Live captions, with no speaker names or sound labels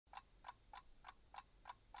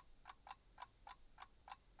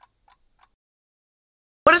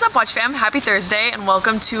What's up, Watch fam? Happy Thursday and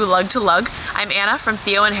welcome to LUG2LUG. I'm Anna from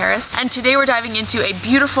Theo and Harris, and today we're diving into a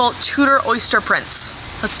beautiful Tudor Oyster Prince.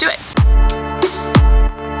 Let's do it.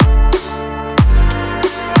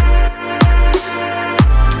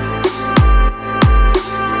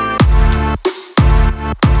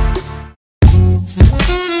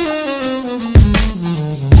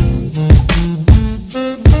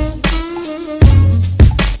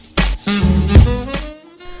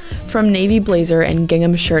 From navy blazer and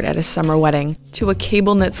gingham shirt at a summer wedding, to a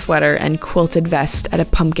cable knit sweater and quilted vest at a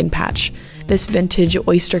pumpkin patch, this vintage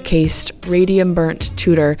oyster-cased, radium-burnt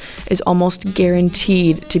Tudor is almost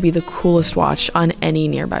guaranteed to be the coolest watch on any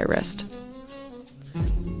nearby wrist.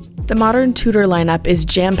 The modern Tudor lineup is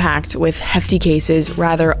jam-packed with hefty cases,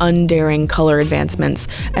 rather undaring color advancements,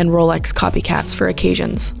 and Rolex copycats for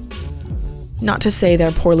occasions. Not to say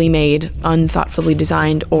they're poorly made, unthoughtfully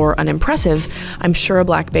designed, or unimpressive. I'm sure a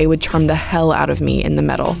Black Bay would charm the hell out of me in the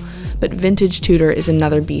metal, but vintage Tudor is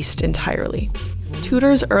another beast entirely.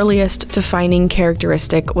 Tudor's earliest defining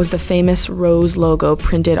characteristic was the famous rose logo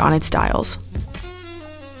printed on its dials.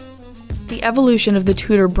 The evolution of the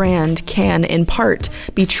Tudor brand can, in part,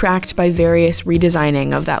 be tracked by various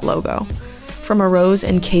redesigning of that logo. From a rose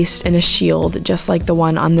encased in a shield, just like the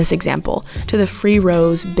one on this example, to the free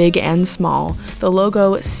rose, big and small, the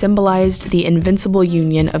logo symbolized the invincible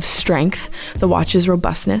union of strength, the watch's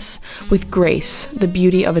robustness, with grace, the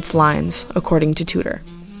beauty of its lines, according to Tudor.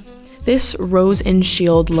 This rose in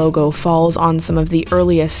shield logo falls on some of the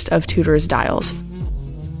earliest of Tudor's dials.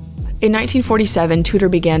 In 1947, Tudor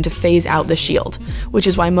began to phase out the shield, which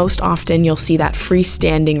is why most often you'll see that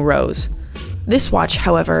freestanding rose. This watch,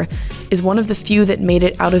 however, is one of the few that made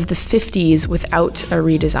it out of the 50s without a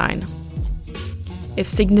redesign. If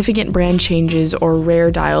significant brand changes or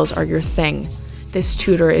rare dials are your thing, this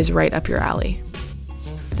Tudor is right up your alley.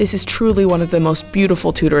 This is truly one of the most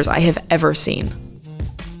beautiful Tudors I have ever seen.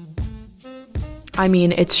 I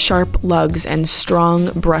mean, its sharp lugs and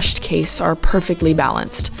strong brushed case are perfectly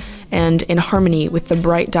balanced, and in harmony with the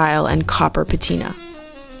bright dial and copper patina.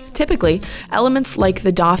 Typically, elements like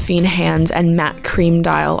the Dauphine hands and matte cream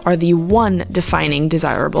dial are the one defining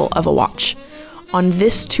desirable of a watch. On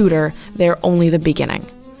this Tudor, they're only the beginning.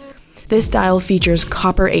 This dial features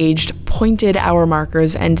copper-aged, pointed hour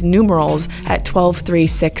markers and numerals at 12, 3,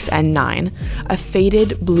 6, and 9, a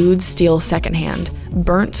faded blued steel second hand,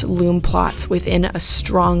 burnt loom plots within a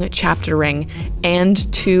strong chapter ring,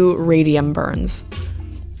 and 2 radium burns.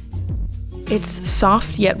 Its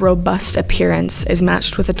soft yet robust appearance is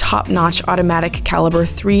matched with a top-notch automatic caliber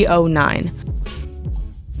 309.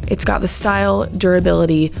 It's got the style,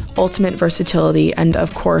 durability, ultimate versatility, and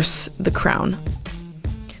of course, the crown.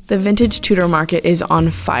 The vintage Tudor market is on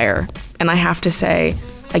fire, and I have to say,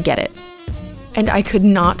 I get it. And I could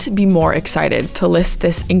not be more excited to list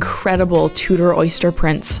this incredible Tudor Oyster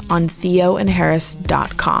Prince on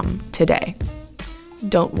theoandharris.com today.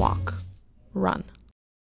 Don't walk, run.